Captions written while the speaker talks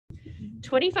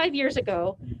25 years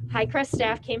ago, Highcrest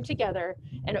staff came together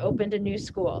and opened a new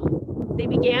school. They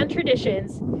began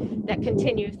traditions that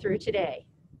continue through today.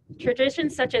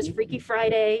 Traditions such as Freaky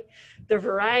Friday, the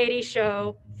variety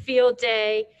show, field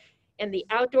day, and the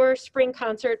outdoor spring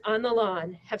concert on the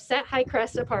lawn have set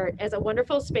Highcrest apart as a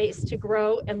wonderful space to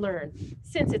grow and learn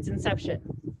since its inception.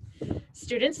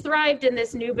 Students thrived in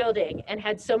this new building and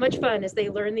had so much fun as they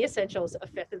learned the essentials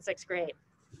of 5th and 6th grade.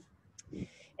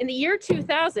 In the year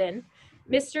 2000,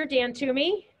 Mr. Dan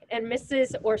Toomey and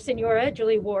Mrs. or Senora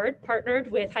Julie Ward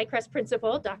partnered with Highcrest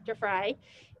principal, Dr. Fry,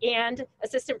 and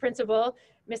assistant principal,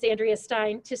 Miss Andrea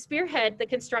Stein, to spearhead the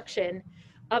construction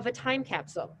of a time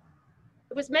capsule.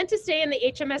 It was meant to stay in the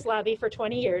HMS lobby for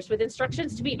 20 years with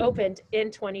instructions to be opened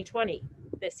in 2020,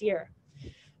 this year.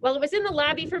 While it was in the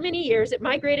lobby for many years, it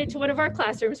migrated to one of our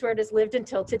classrooms where it has lived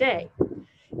until today.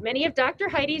 Many of Dr.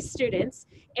 Heidi's students,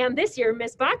 and this year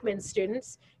Ms. Bachman's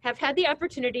students, have had the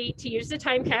opportunity to use the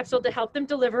time capsule to help them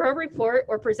deliver a report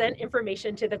or present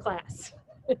information to the class.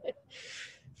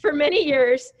 For many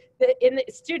years, the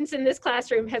students in this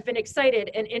classroom have been excited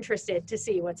and interested to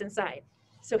see what's inside.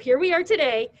 So here we are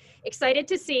today, excited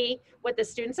to see what the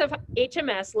students of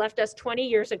HMS left us 20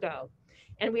 years ago.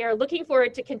 And we are looking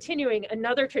forward to continuing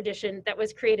another tradition that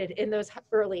was created in those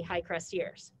early Highcrest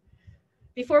years.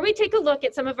 Before we take a look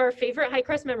at some of our favorite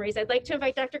Highcrest memories, I'd like to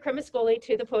invite Dr. Cremascoli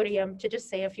to the podium to just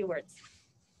say a few words.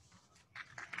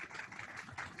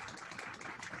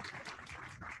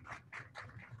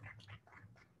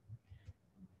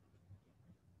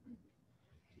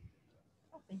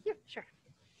 Oh, thank you. Sure.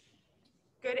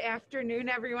 Good afternoon,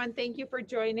 everyone. Thank you for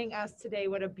joining us today.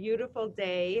 What a beautiful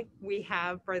day we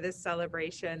have for this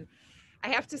celebration. I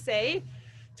have to say,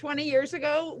 20 years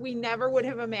ago, we never would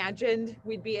have imagined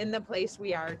we'd be in the place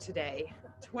we are today.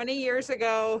 20 years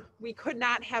ago, we could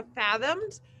not have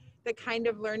fathomed the kind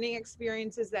of learning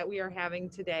experiences that we are having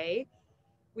today.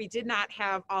 We did not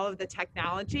have all of the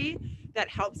technology that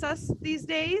helps us these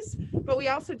days, but we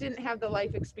also didn't have the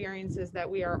life experiences that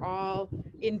we are all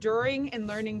enduring and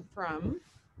learning from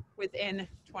within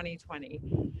 2020.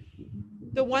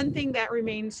 The one thing that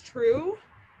remains true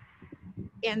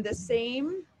and the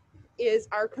same is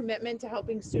our commitment to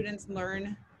helping students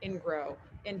learn and grow.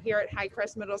 And here at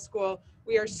Highcrest Middle School,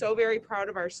 we are so very proud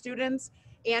of our students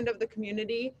and of the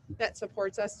community that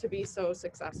supports us to be so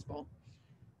successful.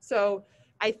 So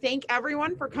I thank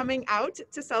everyone for coming out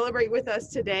to celebrate with us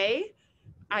today.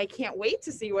 I can't wait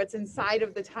to see what's inside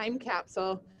of the time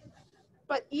capsule.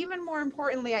 But even more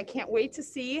importantly, I can't wait to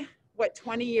see what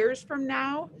 20 years from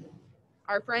now,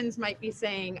 our friends might be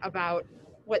saying about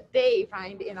what they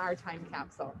find in our time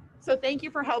capsule. So thank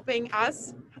you for helping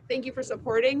us. Thank you for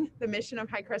supporting the mission of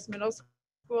Highcrest Middle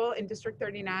School in District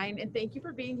 39. And thank you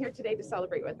for being here today to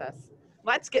celebrate with us.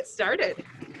 Let's get started.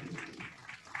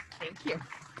 Thank you.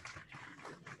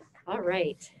 All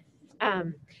right.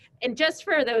 And just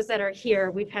for those that are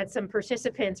here, we've had some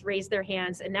participants raise their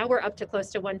hands, and now we're up to close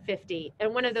to 150.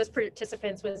 And one of those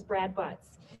participants was Brad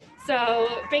Butts.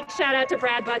 So big shout out to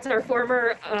Brad Butts, our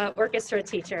former orchestra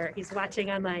teacher. He's watching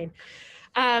online.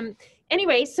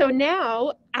 Anyway, so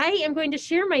now I am going to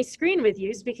share my screen with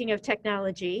you, speaking of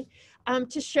technology,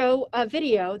 to show a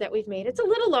video that we've made. It's a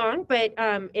little long, but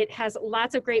it has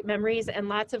lots of great memories and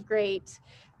lots of great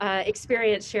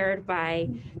experience shared by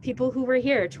people who were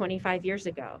here 25 years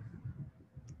ago.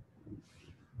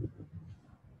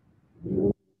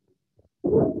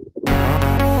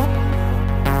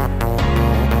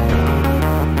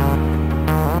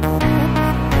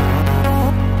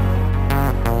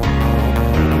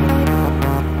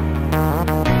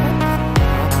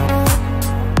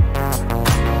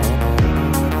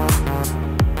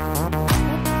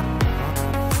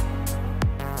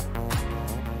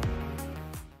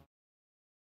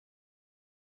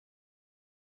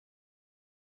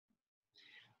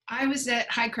 I was at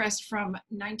Highcrest from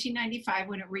 1995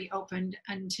 when it reopened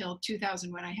until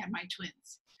 2000 when I had my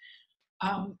twins.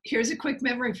 Here's a quick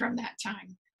memory from that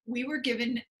time. We were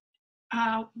given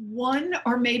one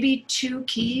or maybe two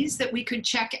keys that we could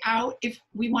check out if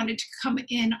we wanted to come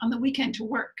in on the weekend to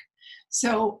work.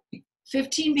 So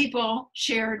 15 people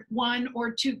shared one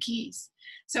or two keys.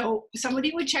 So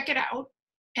somebody would check it out,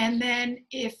 and then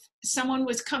if someone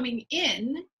was coming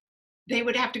in, they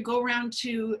would have to go around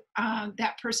to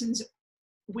that person's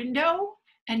window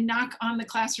and knock on the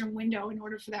classroom window in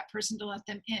order for that person to let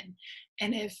them in.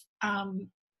 And if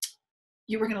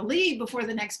you were going to leave before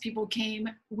the next people came,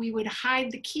 we would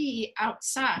hide the key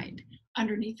outside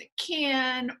underneath a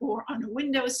can or on a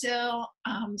windowsill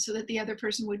so that the other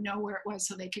person would know where it was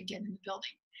so they could get in the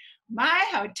building. My,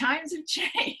 how times have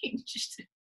changed.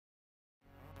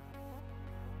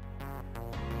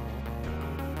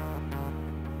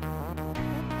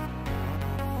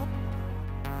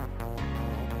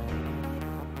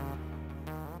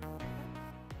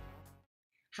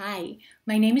 Hi,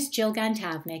 my name is Jill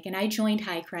Gontovnik and I joined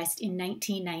Highcrest in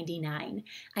 1999.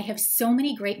 I have so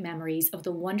many great memories of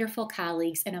the wonderful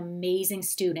colleagues and amazing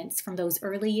students from those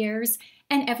early years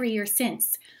and every year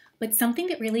since. But something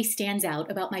that really stands out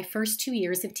about my first 2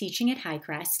 years of teaching at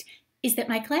Highcrest is that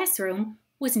my classroom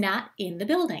was not in the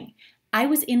building. I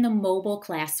was in the mobile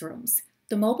classrooms.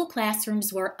 The mobile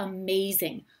classrooms were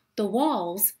amazing. The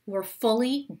walls were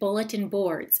fully bulletin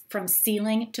boards from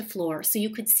ceiling to floor, so you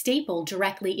could staple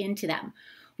directly into them.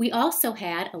 We also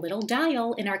had a little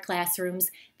dial in our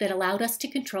classrooms that allowed us to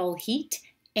control heat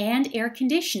and air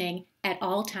conditioning at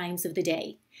all times of the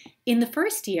day. In the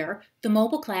first year, the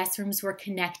mobile classrooms were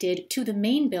connected to the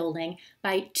main building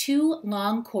by 2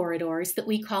 long corridors that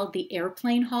we called the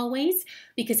airplane hallways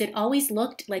because it always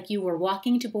looked like you were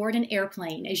walking to board an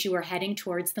airplane as you were heading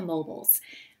towards the mobiles.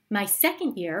 My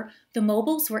second year, the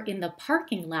mobiles were in the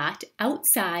parking lot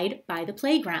outside by the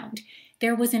playground.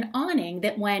 There was an awning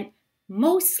that went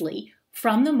mostly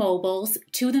from the mobiles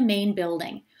to the main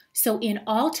building. So in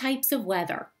all types of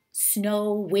weather,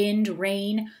 snow, wind,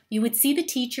 rain, you would see the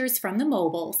teachers from the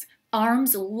mobiles,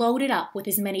 arms loaded up with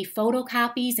as many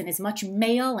photocopies and as much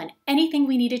mail and anything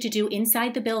we needed to do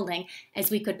inside the building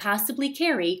as we could possibly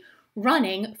carry,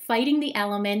 running, fighting the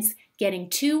elements, getting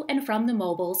to and from the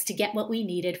mobiles to get what we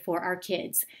needed for our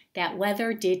kids. That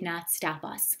weather did not stop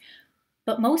us.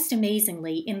 But most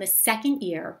amazingly, in the second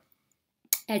year,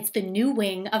 as the new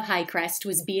wing of Highcrest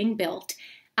was being built,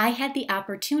 I had the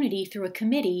opportunity through a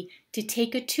committee to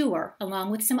take a tour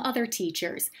along with some other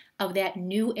teachers of that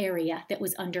new area that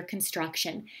was under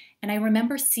construction. And I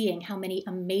remember seeing how many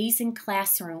amazing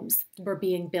classrooms were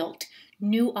being built,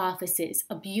 new offices,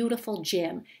 a beautiful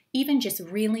gym, even just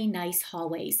really nice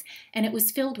hallways. And it was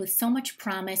filled with so much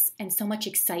promise and so much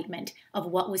excitement of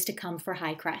what was to come for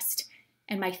Highcrest.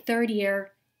 And my third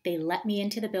year, they let me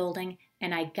into the building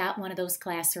and I got one of those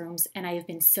classrooms and I have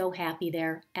been so happy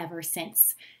there ever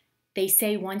since. They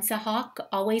say once a hawk,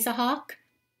 always a hawk.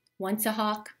 Once a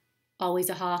hawk, always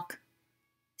a hawk,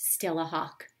 still a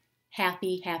hawk.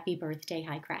 Happy, happy birthday,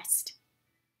 Highcrest.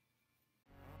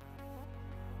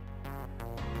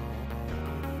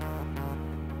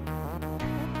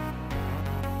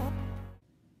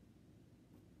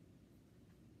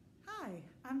 Hi,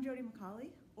 I'm Jody McCauley,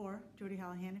 or Jody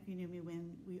Hallahan if you knew me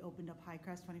when we opened up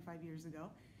Highcrest 25 years ago.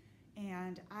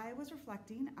 And I was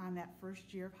reflecting on that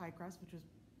first year of Highcrest, which was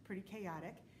pretty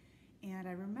chaotic. And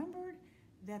I remembered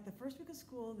that the first week of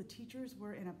school, the teachers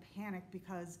were in a panic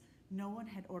because no one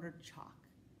had ordered chalk.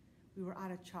 We were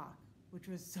out of chalk, which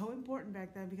was so important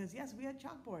back then because yes, we had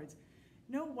chalkboards.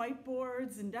 No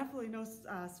whiteboards and definitely no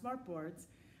smart boards.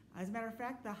 As a matter of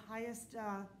fact, the highest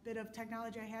bit of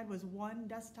technology I had was one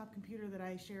desktop computer that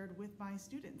I shared with my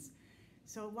students.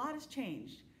 So a lot has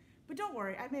changed. But don't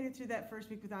worry, I made it through that first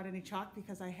week without any chalk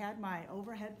because I had my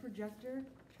overhead projector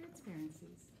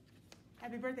transparencies.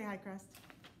 Happy birthday, Highcrest.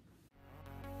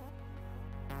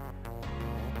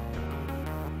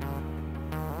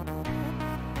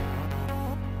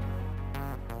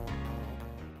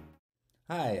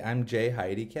 Hi, I'm Jay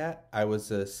Heidecat. I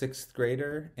was a 6th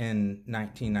grader in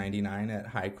 1999 at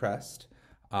Highcrest.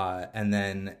 And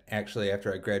then actually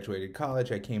after I graduated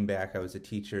college, I came back. I was a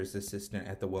teacher's assistant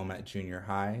at the Wilmette Junior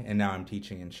High, and now I'm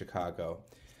teaching in Chicago.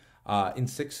 In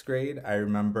 6th grade, I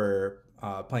remember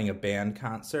playing a band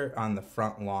concert on the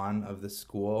front lawn of the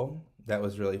school. That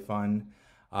was really fun.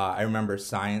 I remember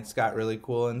science got really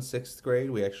cool in 6th grade.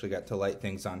 We actually got to light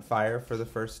things on fire for the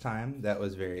first time. That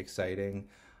was very exciting.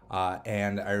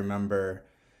 And I remember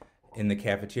in the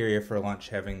cafeteria for lunch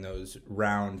having those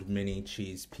round mini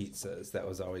cheese pizzas. That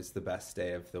was always the best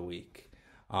day of the week.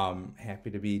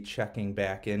 Happy to be checking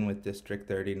back in with District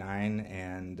 39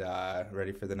 and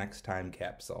ready for the next time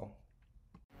capsule.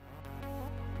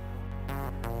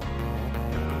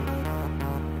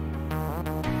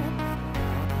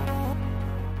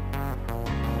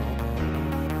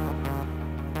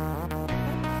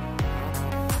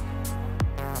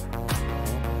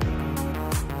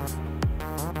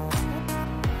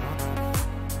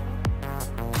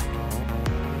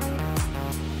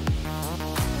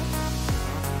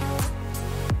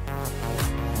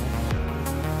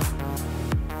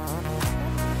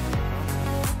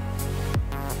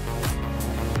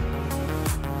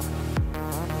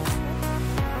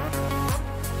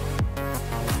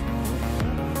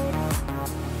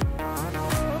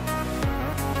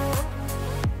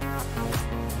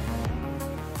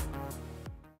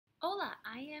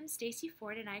 Stacy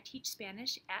Ford and I teach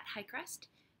Spanish at Highcrest.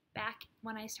 Back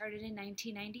when I started in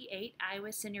 1998, I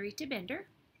was Senorita Bender.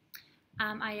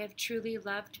 I have truly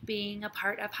loved being a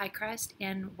part of Highcrest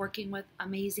and working with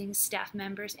amazing staff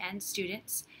members and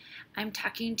students. I'm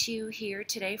talking to you here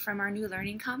today from our new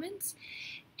Learning Commons.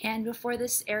 And before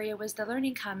this area was the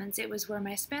Learning Commons, it was where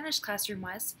my Spanish classroom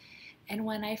was. And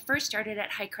when I first started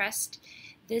at Highcrest,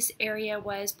 this area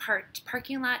was part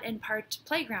parking lot and part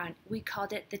playground. We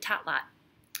called it the Tot Lot.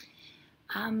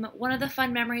 One of the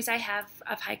fun memories I have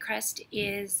of Highcrest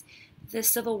is the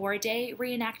Civil War Day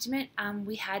reenactment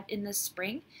we had in the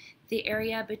spring. The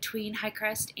area between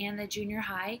Highcrest and the junior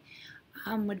high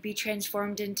would be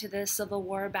transformed into the Civil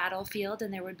War battlefield,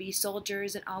 and there would be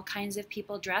soldiers and all kinds of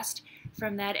people dressed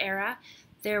from that era.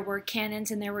 There were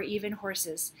cannons and there were even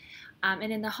horses.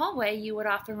 And in the hallway, you would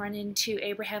often run into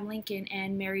Abraham Lincoln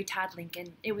and Mary Todd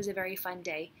Lincoln. It was a very fun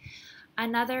day.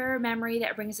 Another memory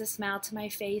that brings a smile to my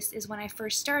face is when I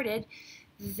first started,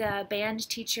 the band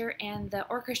teacher and the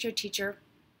orchestra teacher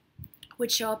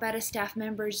would show up at a staff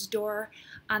member's door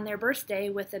on their birthday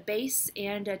with a bass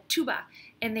and a tuba,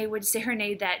 and they would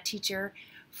serenade that teacher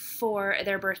for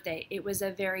their birthday. It was a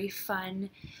very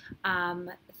fun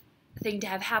thing to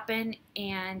have happen,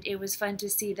 and it was fun to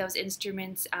see those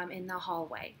instruments in the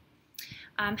hallway.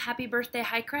 Happy birthday,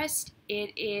 Highcrest.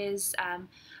 It is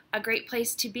a great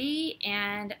place to be,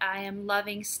 and I am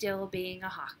loving still being a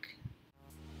Hawk.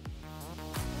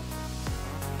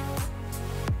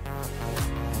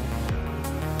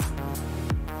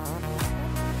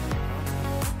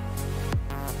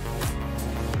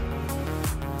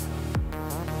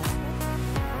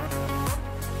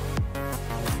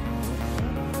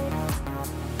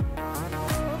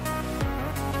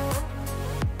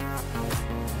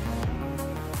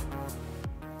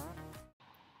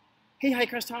 Hey,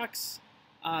 Highcrest Hawks.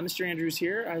 Mr. Andrews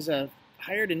here. I was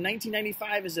hired in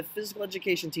 1995 as a physical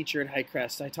education teacher at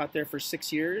Highcrest. I taught there for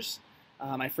 6 years,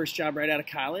 my first job right out of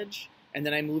college, and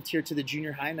then I moved here to the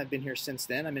junior high, and I've been here since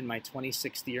then. I'm in my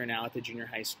 26th year now at the junior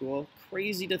high school.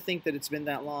 Crazy to think that it's been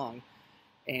that long,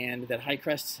 and that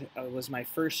Highcrest was my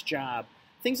first job.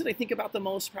 Things that I think about the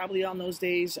most probably on those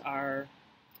days are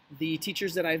the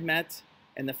teachers that I've met,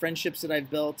 and the friendships that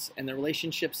I've built, and the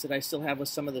relationships that I still have with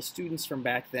some of the students from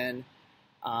back then.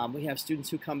 We have students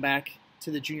who come back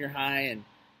to the junior high and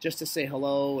just to say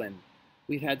hello, and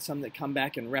we've had some that come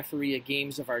back and referee at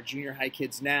games of our junior high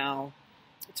kids now.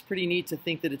 It's pretty neat to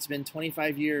think that it's been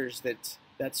 25 years that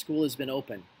that school has been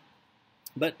open.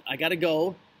 But I gotta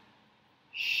go.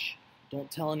 Shh,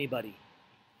 don't tell anybody.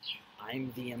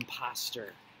 I'm the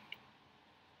imposter.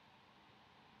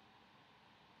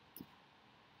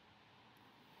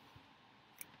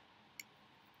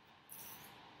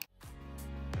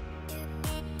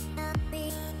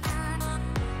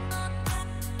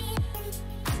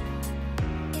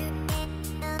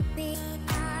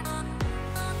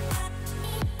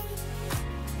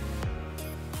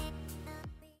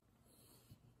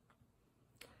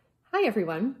 Hi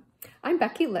everyone, I'm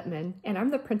Becky Littman and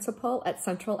I'm the principal at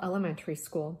Central Elementary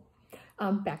School.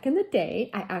 Back in the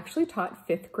day, I actually taught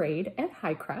 5th grade at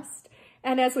Highcrest,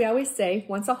 and as we always say,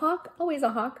 once a hawk, always a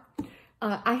hawk.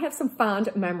 I have some fond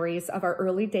memories of our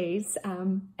early days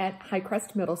at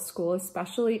Highcrest Middle School,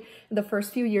 especially the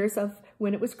first few years of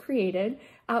when it was created.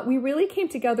 We really came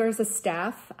together as a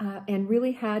staff and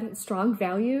really had strong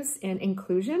values and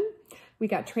inclusion. We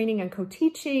got training on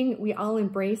co-teaching. We all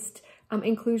embraced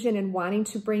inclusion and wanting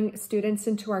to bring students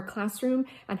into our classroom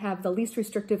and have the least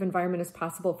restrictive environment as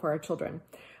possible for our children.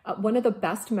 One of the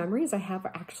best memories I have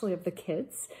are actually of the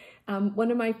kids. One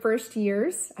of my first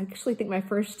years, I actually think my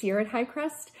first year at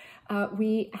Highcrest,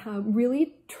 we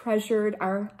really treasured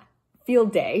our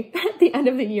field day at the end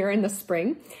of the year in the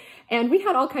spring. And we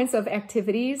had all kinds of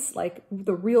activities like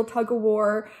the real tug of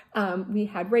war. We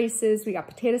had races, we got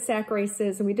potato sack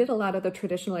races, and we did a lot of the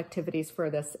traditional activities for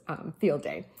this field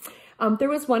day. There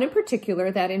was one in particular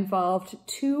that involved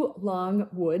 2 long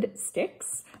wood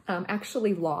sticks,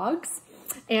 actually logs,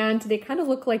 and they kind of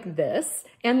look like this.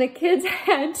 And the kids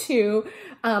had to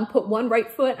put one right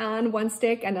foot on one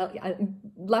stick and a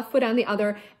left foot on the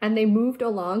other, and they moved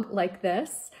along like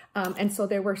this. And so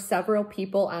there were several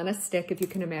people on a stick, if you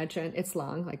can imagine. It's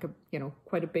long, like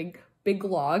quite a big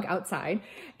log outside.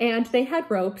 And they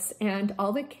had ropes, and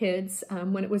all the kids,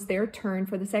 when it was their turn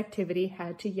for this activity,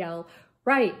 had to yell,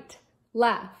 right,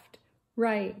 left,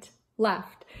 right,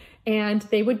 left. And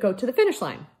they would go to the finish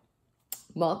line.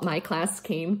 Well, my class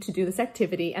came to do this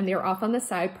activity, and they were off on the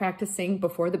side practicing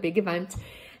before the big event.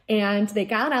 And they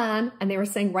got on and they were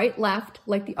saying right, left,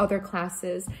 like the other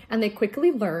classes. And they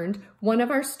quickly learned one of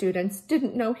our students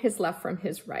didn't know his left from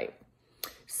his right.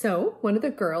 So one of the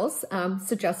girls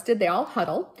suggested they all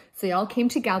huddle. So they all came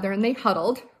together and they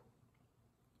huddled.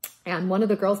 And one of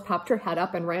the girls popped her head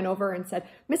up and ran over and said,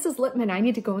 "Mrs. Lippman, I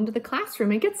need to go into the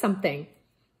classroom and get something."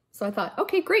 So I thought,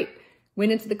 okay, great.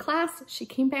 Went into the class. She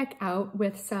came back out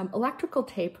with some electrical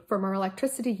tape from our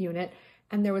electricity unit,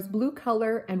 and there was blue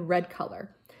color and red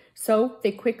color. So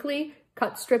they quickly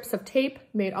cut strips of tape,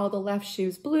 made all the left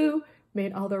shoes blue,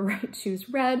 made all the right shoes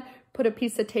red, put a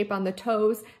piece of tape on the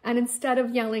toes, and instead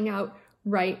of yelling out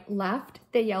right, left,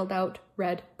 they yelled out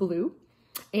red, blue,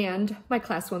 and my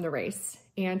class won the race.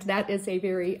 And that is a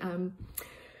very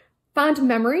fond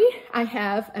memory I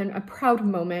have, and a proud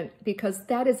moment, because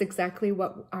that is exactly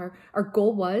what our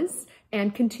goal was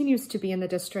and continues to be in the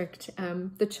district.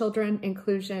 The children,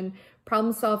 inclusion,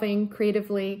 problem solving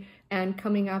creatively, and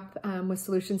coming up with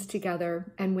solutions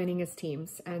together and winning as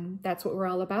teams. And that's what we're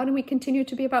all about, and we continue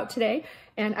to be about today.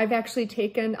 And I've actually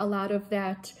taken a lot of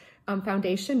that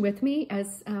foundation with me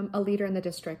as a leader in the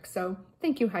district. So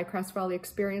thank you, Highcrest, for all the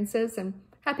experiences, and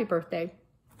happy birthday.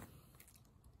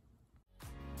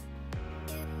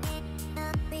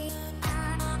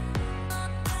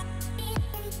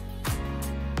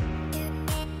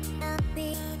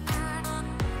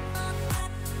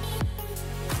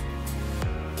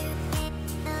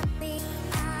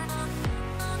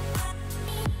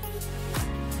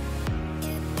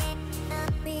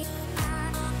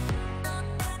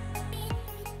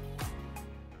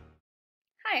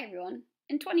 Hi everyone.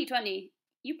 In 2020,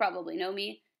 you probably know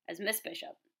me as Miss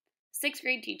Bishop, 6th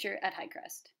grade teacher at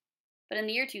Highcrest. But in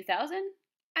the year 2000,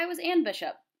 I was Ann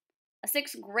Bishop, a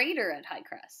 6th grader at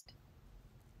Highcrest.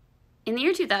 In the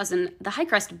year 2000, the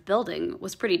Highcrest building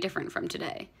was pretty different from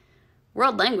today.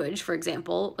 World language, for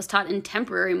example, was taught in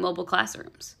temporary mobile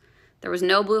classrooms. There was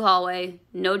no blue hallway,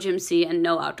 no gym C, and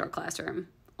no outdoor classroom,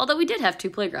 although we did have 2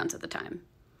 playgrounds at the time.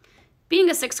 Being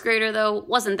a 6th grader, though,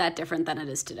 wasn't that different than it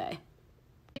is today.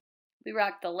 We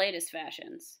rocked the latest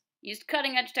fashions, used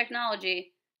cutting-edge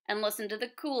technology, and listened to the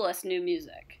coolest new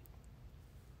music.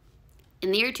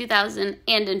 In the year 2000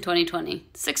 and in 2020,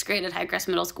 6th grade at Highcrest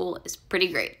Middle School is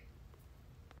pretty great.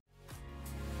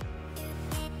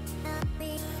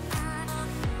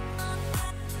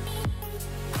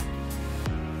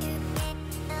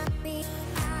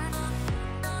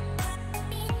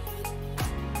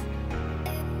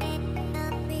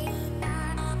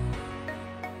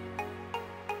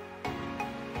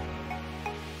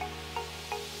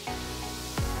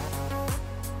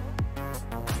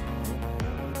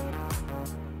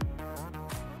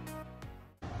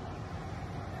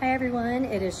 Hi everyone,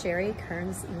 it is Sherry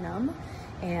Kearns-Enum,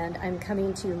 and I'm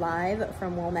coming to you live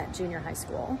from Wilmette Junior High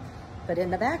School. But in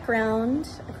the background,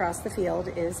 across the field,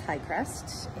 is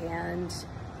Highcrest, and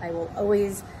I will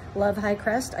always love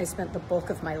Highcrest. I spent the bulk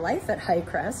of my life at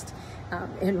Highcrest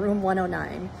in room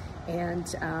 109,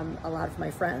 and a lot of my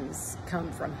friends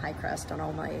come from Highcrest on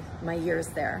all my years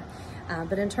there.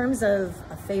 But in terms of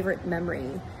a favorite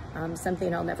memory,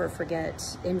 something I'll never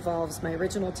forget involves my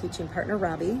original teaching partner,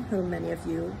 Robbie, whom many of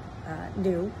you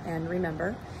knew and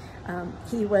remember.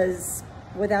 He was,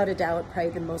 without a doubt,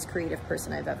 probably the most creative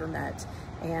person I've ever met.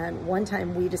 And one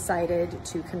time we decided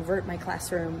to convert my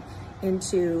classroom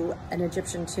into an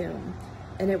Egyptian tomb.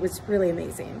 And it was really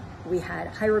amazing. We had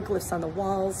hieroglyphs on the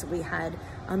walls, we had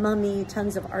a mummy,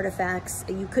 tons of artifacts.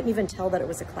 You couldn't even tell that it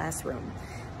was a classroom.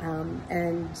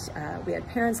 We had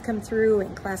parents come through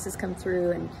and classes come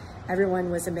through, and everyone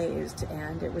was amazed,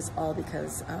 and it was all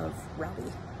because of Robbie.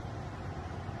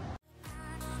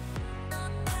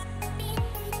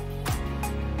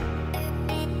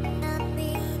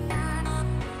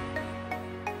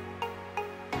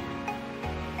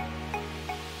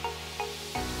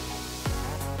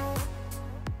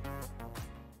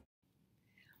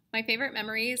 My favorite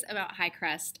memories about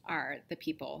Highcrest are the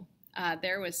people.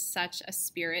 There was such a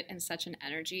spirit and such an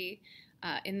energy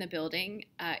in the building.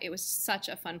 It was such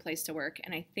a fun place to work,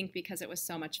 and I think because it was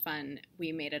so much fun,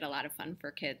 we made it a lot of fun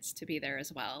for kids to be there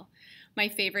as well. My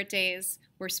favorite days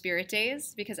were Spirit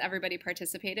Days because everybody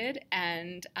participated,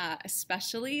 and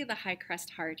especially the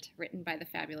Highcrest Heart, written by the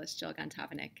fabulous Jill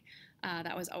Gontavnik.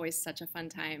 That was always such a fun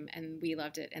time, and we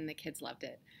loved it, and the kids loved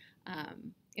it.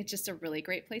 It's just a really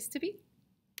great place to be.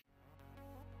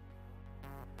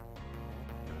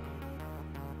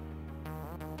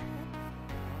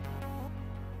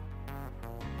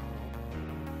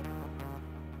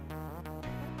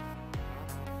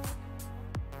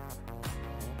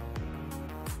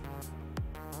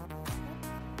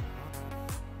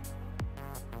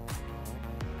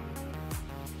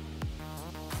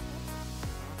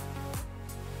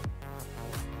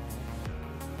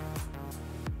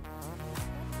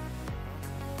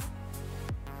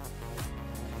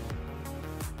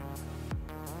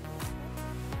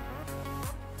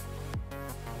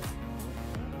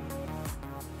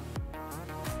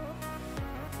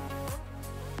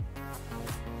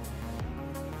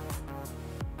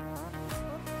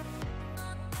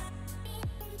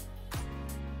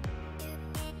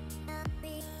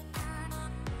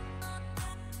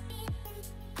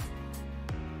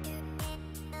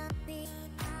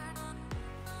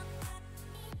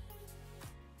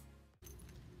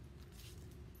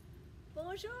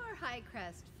 Bonjour,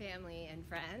 Highcrest family and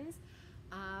friends.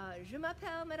 Je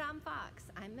m'appelle Madame Fox.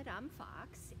 I'm Madame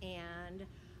Fox, and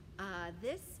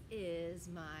this is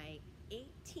my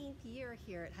 18th year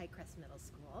here at Highcrest Middle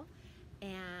School.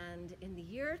 And in the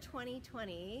year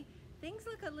 2020, things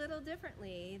look a little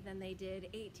differently than they did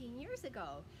 18 years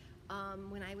ago.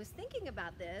 When I was thinking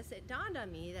about this, it dawned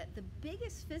on me that the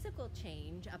biggest physical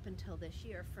change up until this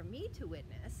year for me to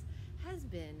witness has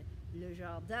been le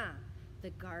jardin, the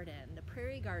garden. The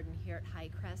prairie garden here at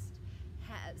Highcrest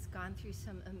has gone through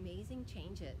some amazing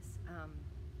changes.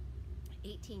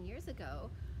 18 years ago,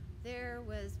 there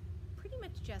was pretty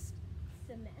much just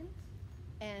cement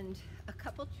and a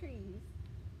couple trees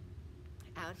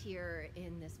out here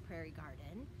in this prairie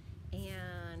garden,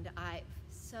 and I've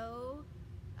so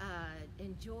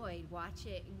enjoyed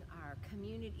watching our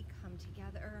community come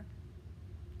together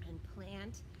and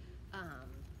plant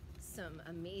some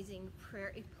amazing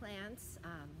prairie plants,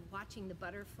 watching the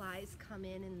butterflies come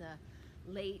in the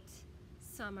late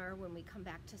summer when we come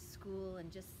back to school,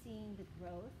 and just seeing the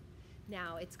growth.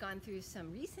 Now, it's gone through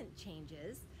some recent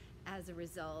changes as a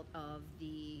result of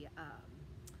the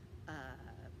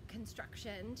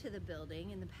construction to the building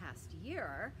in the past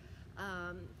year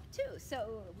too.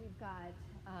 So we've got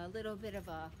a little bit of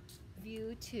a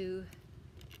view to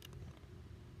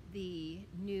the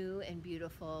new and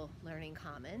beautiful Learning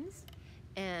Commons,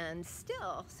 and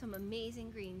still some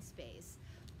amazing green space.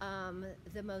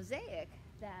 The mosaic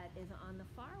that is on the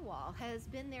far wall has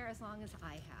been there as long as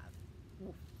I have.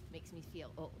 Oof, makes me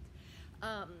feel old.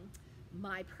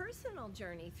 My personal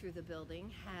journey through the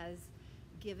building has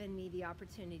given me the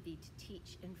opportunity to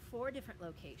teach in 4 different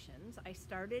locations. I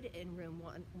started in room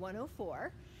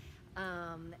 104,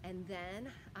 and then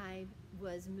I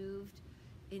was moved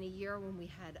in a year when we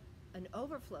had an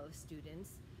overflow of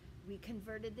students. We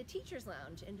converted the teacher's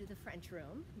lounge into the French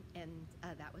room, and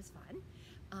that was fun.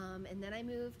 And then I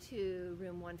moved to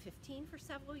room 115 for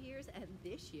several years, and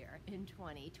this year, in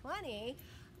 2020,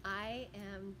 I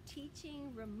am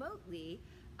teaching remotely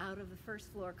out of the first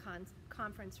floor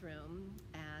conference room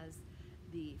as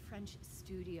the French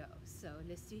studio, so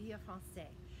le studio français.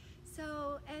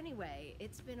 So anyway,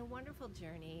 it's been a wonderful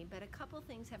journey, but a couple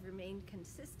things have remained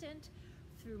consistent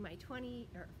through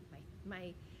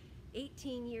my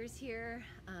 18 years here.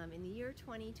 In the year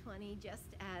 2020,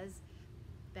 just as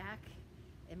back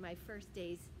in my first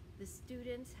days, the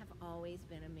students have always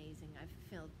been amazing.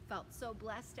 I've felt so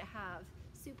blessed to have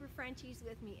Super Frenchies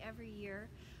with me every year.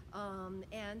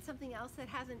 And something else that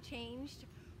hasn't changed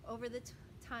over the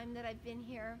time that I've been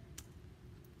here,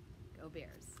 go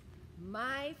Bears.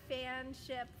 My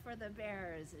fanship for the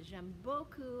Bears. J'aime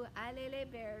beaucoup. Allez les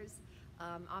Bears.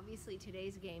 Obviously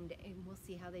today's game day, and we'll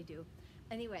see how they do.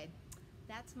 Anyway,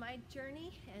 that's my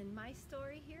journey and my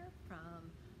story here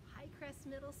from Highcrest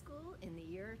Middle School in the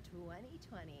year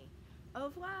 2020. Au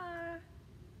revoir.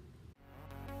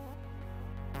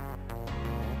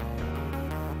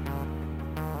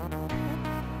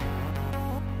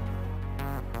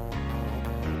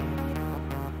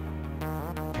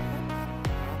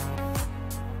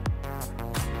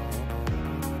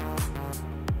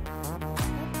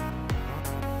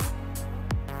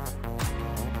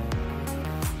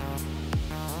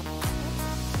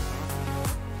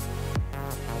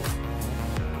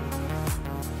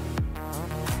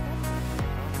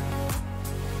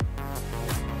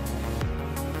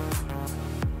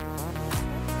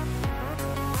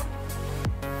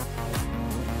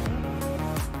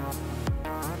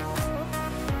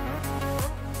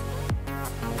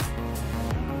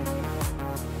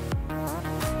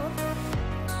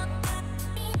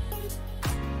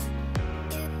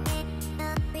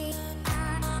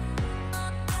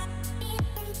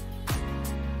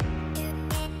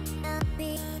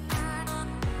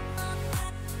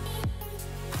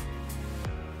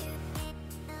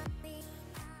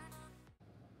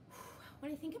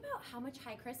 When I think about how much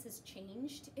Highcrest has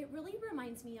changed, it really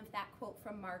reminds me of that quote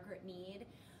from Margaret Mead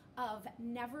of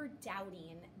never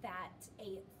doubting that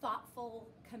a thoughtful,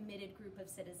 committed group of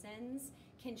citizens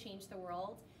can change the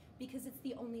world, because it's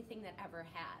the only thing that ever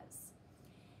has.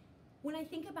 When I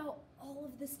think about all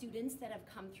of the students that have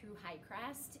come through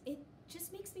Highcrest, it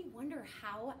just makes me wonder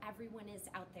how everyone is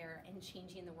out there and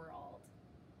changing the world.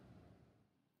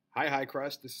 Hi,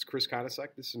 Highcrest. This is Chris Konasek.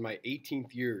 This is my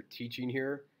 18th year teaching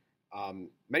here.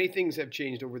 Many things have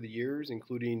changed over the years,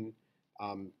 including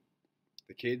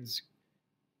the kids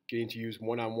getting to use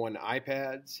one-on-one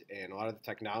iPads and a lot of the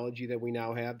technology that we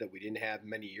now have that we didn't have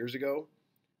many years ago.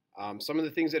 Some of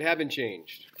the things that haven't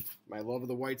changed. My love of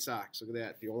the White Sox. Look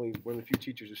at that. One of the few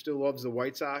teachers who still loves the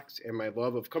White Sox, and my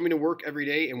love of coming to work every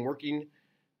day and working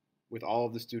with all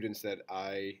of the students that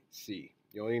I see.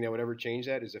 The only thing that would ever change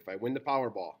that is if I win the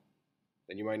Powerball,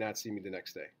 then you might not see me the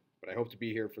next day. But I hope to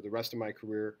be here for the rest of my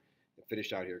career and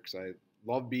finish out here because I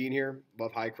love being here,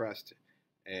 love Highcrest,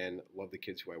 and love the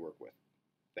kids who I work with.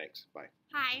 Thanks. Bye.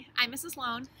 Hi, I'm Mrs.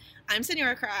 Sloan. I'm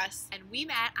Senora Cross. And we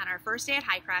met on our first day at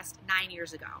Highcrest 9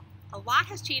 years ago. A lot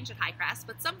has changed at Highcrest,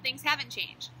 but some things haven't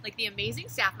changed, like the amazing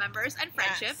staff members and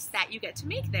friendships that you get to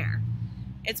make there.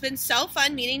 It's been so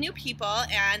fun meeting new people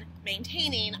and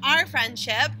maintaining our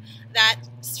friendship that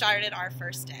started our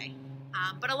first day.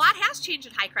 But a lot has changed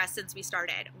at Highcrest since we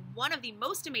started. One of the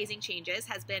most amazing changes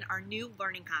has been our new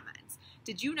Learning Commons.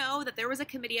 Did you know that there was a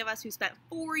committee of us who spent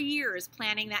 4 years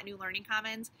planning that new Learning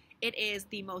Commons? It is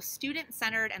the most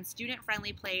student-centered and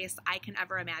student-friendly place I can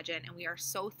ever imagine, and we are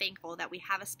so thankful that we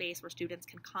have a space where students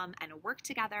can come and work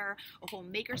together, a whole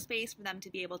maker space for them to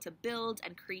be able to build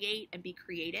and create and be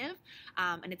creative,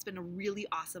 and it's been a really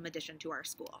awesome addition to our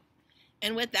school.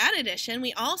 And with that addition,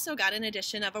 we also got an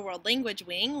addition of a world language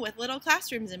wing with little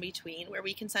classrooms in between where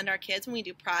we can send our kids when we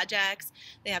do projects.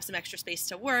 They have some extra space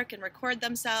to work and record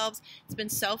themselves. It's been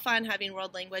so fun having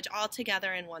world language all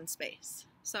together in one space.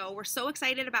 So we're so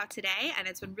excited about today, and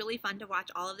it's been really fun to watch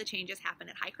all of the changes happen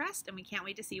at Highcrest, and we can't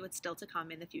wait to see what's still to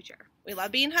come in the future. We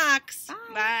love being Hawks. Bye.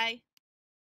 Bye.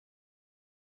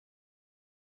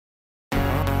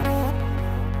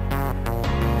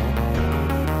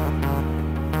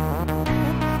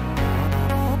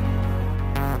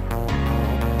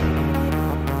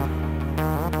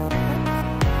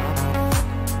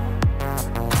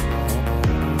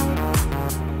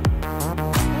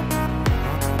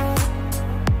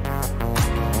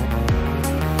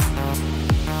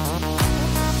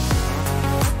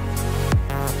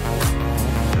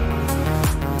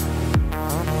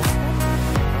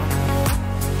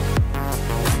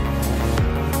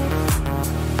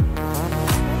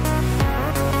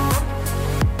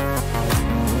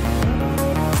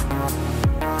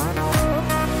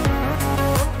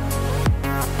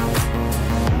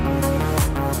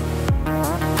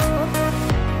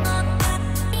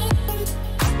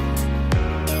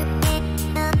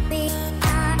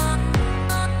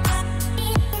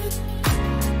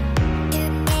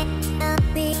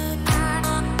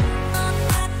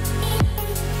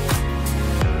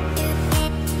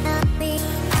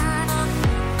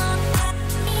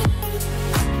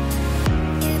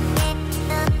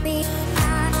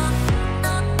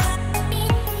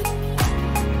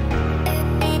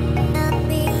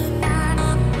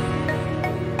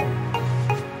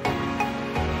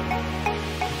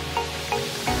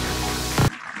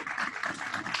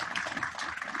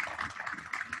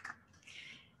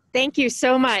 Thank you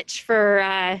so much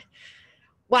for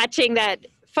watching that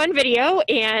fun video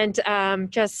and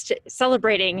just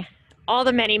celebrating all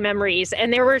the many memories.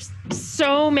 And there were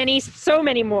so many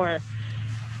more.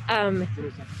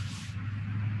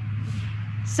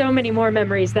 So many more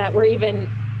memories that were even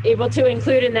able to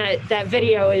include in that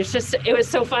video. It was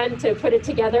so fun to put it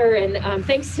together. And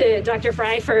thanks to Dr.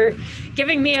 Fry for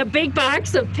giving me a big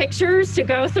box of pictures to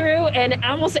go through, and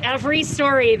almost every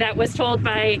story that was told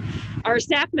by our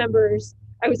staff members,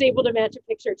 I was able to match a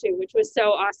picture to, which was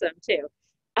so awesome too.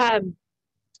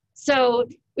 So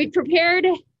we prepared,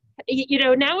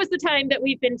 now is the time that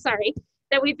we've been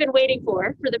waiting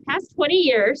for. For the past 20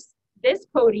 years, this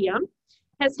podium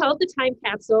has held the time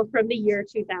capsule from the year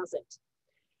 2000.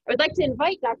 I would like to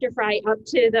invite Dr. Fry up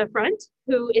to the front,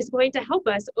 who is going to help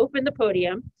us open the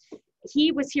podium.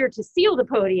 He was here to seal the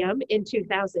podium in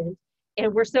 2000,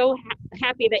 and we're so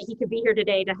happy that he could be here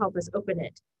today to help us open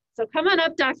it. So come on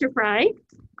up, Dr. Fry.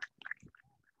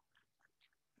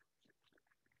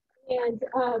 And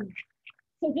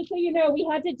so just so you know, we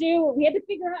had to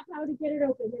figure out how to get it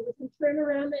open. There was some trim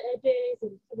around the edges,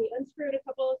 and so we unscrewed a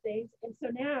couple of things. And so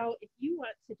now, if you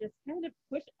want to just kind of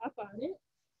push up on it,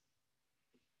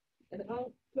 and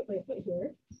I'll put my foot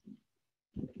here.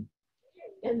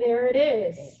 And there it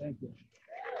is. Oh, thank you.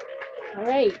 All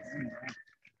right.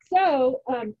 So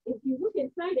if you look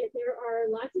inside it, there are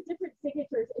lots of different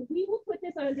signatures, and we will put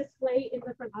this on display in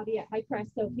the front lobby at Highcrest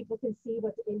so people can see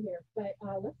what's in here. But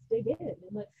let's dig in and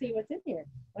let's see what's in here.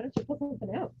 Why don't you pull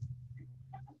something out?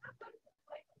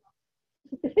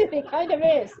 It kind of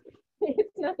is.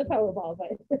 It's not the Powerball,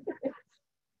 but.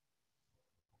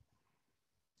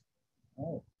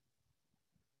 Oh.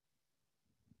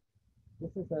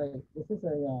 This is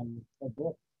a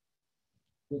book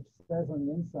which says on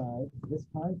the inside, this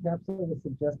time capsule was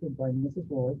suggested by Mrs.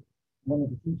 Lloyd, one of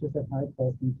the teachers at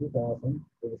Highcrest in 2000.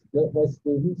 It was built by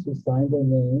students who signed their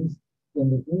names in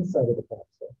the inside of the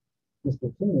capsule.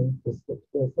 Mr. Kinney, the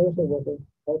social worker,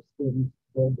 helped students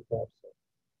build the capsule.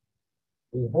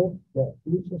 We hope that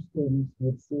future students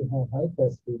would see how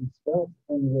Highcrest students felt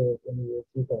and lived in the year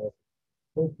 2000.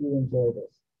 Hope you enjoy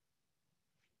this.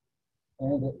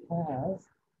 And it has,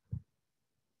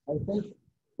 I think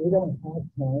we don't have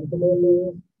time to go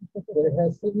through it, but it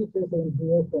has signatures in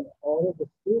here from all of the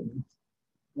students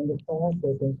in the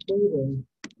classes, including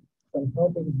some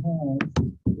helping hands,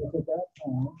 which at that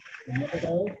time, remember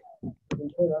those? We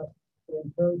put up to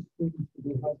encourage students to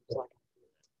be helpful.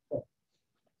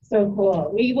 So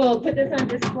cool. We will put this on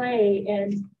display,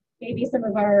 and maybe some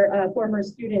of our former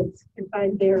students can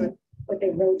find what they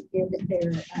wrote in their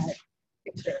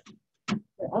picture.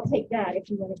 But I'll take that if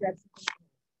you want to grab something.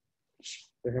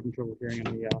 They're having trouble hearing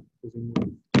on the Zoom.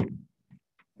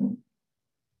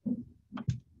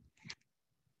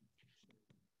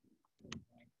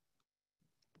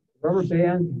 Rubber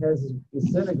band has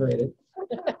disintegrated.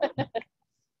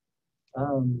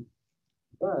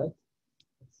 But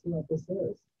let's see what this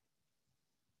is.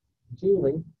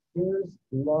 Julie, here's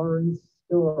Lauren's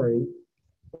story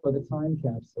for the time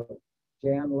capsule.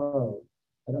 Jan Lowe.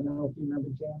 I don't know if you remember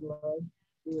Jan Lowe.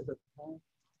 She was a parent.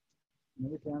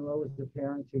 Remember Jan Lowe was the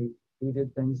parent who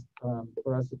did things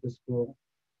for us at the school.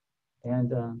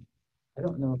 And I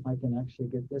don't know if I can actually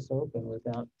get this open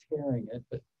without tearing it,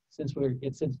 but since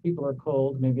people are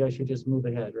cold, maybe I should just move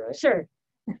ahead, right? Sure.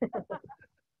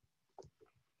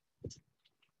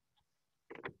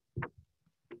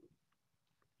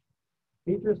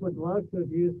 Teachers would love to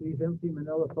have used these empty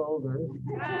manila folders.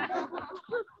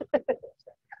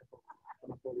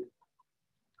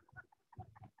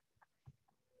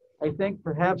 I think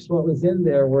perhaps what was in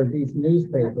there were these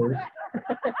newspapers.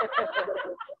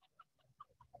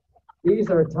 These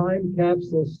are time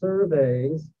capsule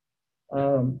surveys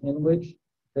in which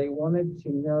they wanted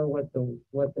to know what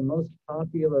the most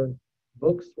popular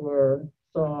books were,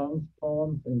 songs,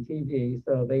 poems, and TV.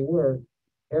 So they were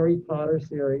Harry Potter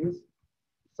series.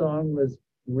 Song was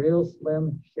Real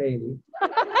Slim Shady.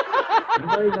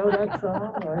 Anybody know that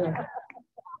song?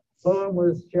 Poem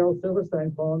was Cheryl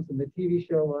Silverstein poems, and the TV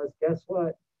show was, guess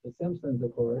what? The Simpsons,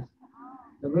 of course.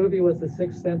 The movie was The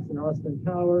Sixth Sense and Austin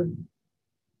Power.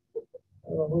 I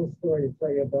have a whole story to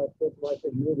tell you about just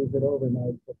watching movies at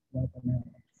overnight, but nothing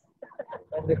else.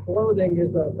 And the clothing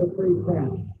is a free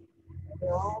pants. And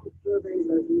they're all the surveys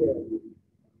are here.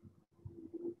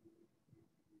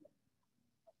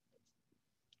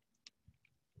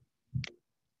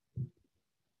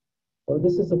 Oh,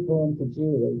 this is a poem to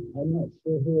Julie. I'm not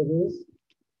sure who it is.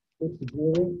 It's to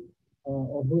Julie,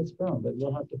 or who it's from, but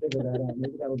we'll have to figure that out.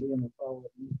 Maybe that'll be in the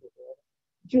follow-up newspaper.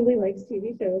 Julie likes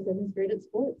TV shows and is great at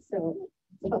sports, so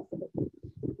it's awesome.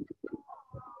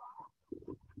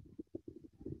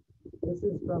 This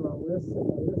is from Alyssa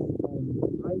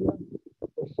Aya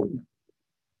Oshina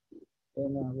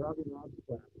in Robbie Rob's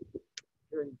class,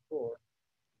 hearing 4.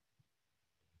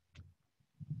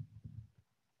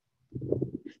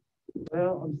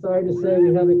 Well, I'm sorry to say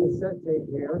we have a cassette tape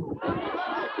here.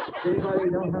 Anybody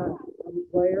know how to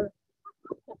play her?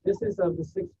 This is of the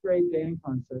 6th grade band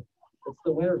concert. It's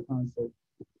the winter concert.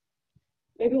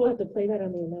 Maybe we'll have to play that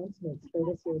on the announcements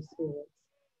for this year's students.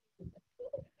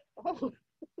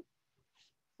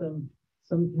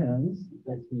 Some pens,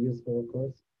 that's useful, of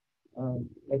course.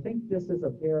 I think this is a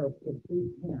pair of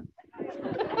complete pants,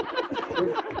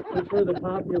 which were the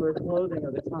popular clothing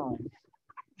of the time.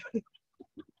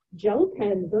 Gel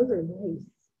pens, those are nice.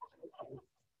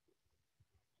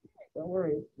 Don't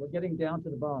worry, we're getting down to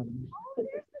the bottom.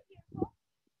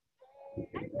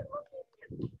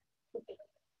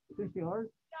 Is this yours?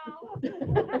 The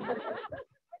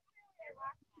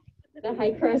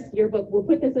Highcrest yearbook. We'll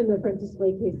put this in the front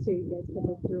display case too. You guys can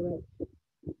look through it.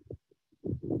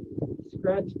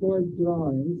 Scratchboard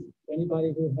drawings.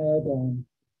 Anybody who had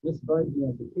Miss Barton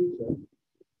as a teacher,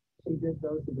 she did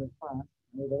those in the class.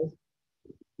 Know those?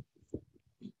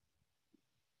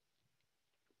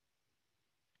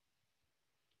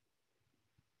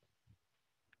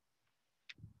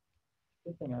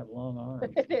 Good thing I have long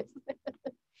arms. It is.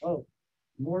 Oh,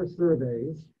 more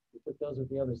surveys. We put those with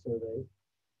the other surveys.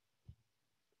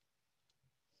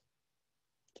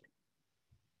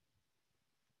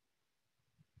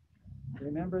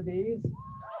 Remember these?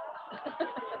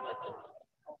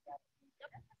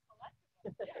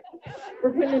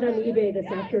 We're putting it on eBay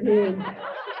this afternoon.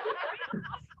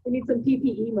 We need some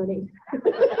PPE money.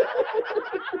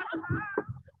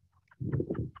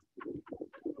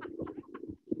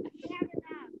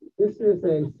 This is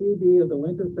a CD of the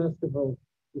Winter Festival,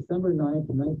 December 9th,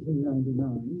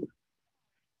 1999.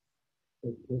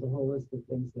 There's a whole list of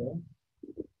things there.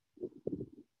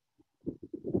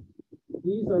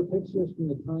 These are pictures from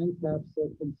the time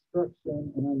capsule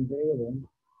construction and unveiling.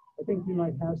 I think you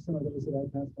might have some of those that I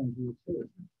passed on to you too.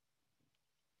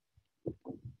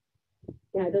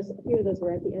 Yeah, a few of those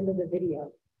were at the end of the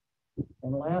video.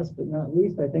 And last but not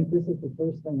least, I think this is the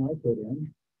first thing I put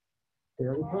in,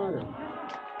 Harry Potter.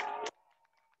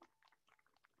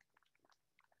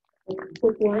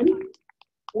 Book one?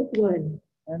 Book one.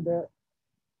 And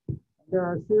there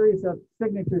are a series of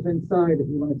signatures inside if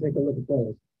you want to take a look at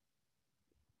those.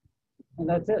 And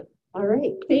that's it. All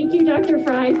right. Thank you, Dr.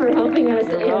 Fry, for helping us.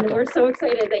 You're And welcome. we're so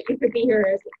excited that you could be here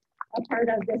as a part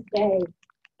of this day.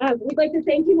 We'd like to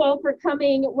thank you all for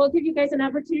coming. We'll give you guys an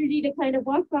opportunity to kind of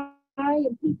walk by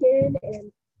and peek in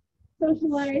and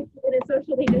socialize in a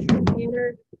socially distant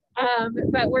manner.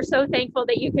 But we're so thankful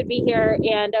that you could be here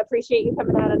and appreciate you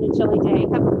coming out on a chilly day.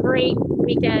 Have a great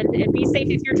weekend and be safe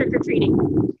if you're trick-or-treating.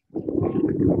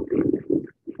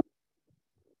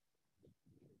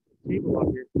 People up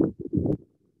here.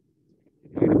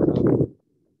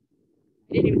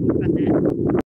 I didn't even think about that.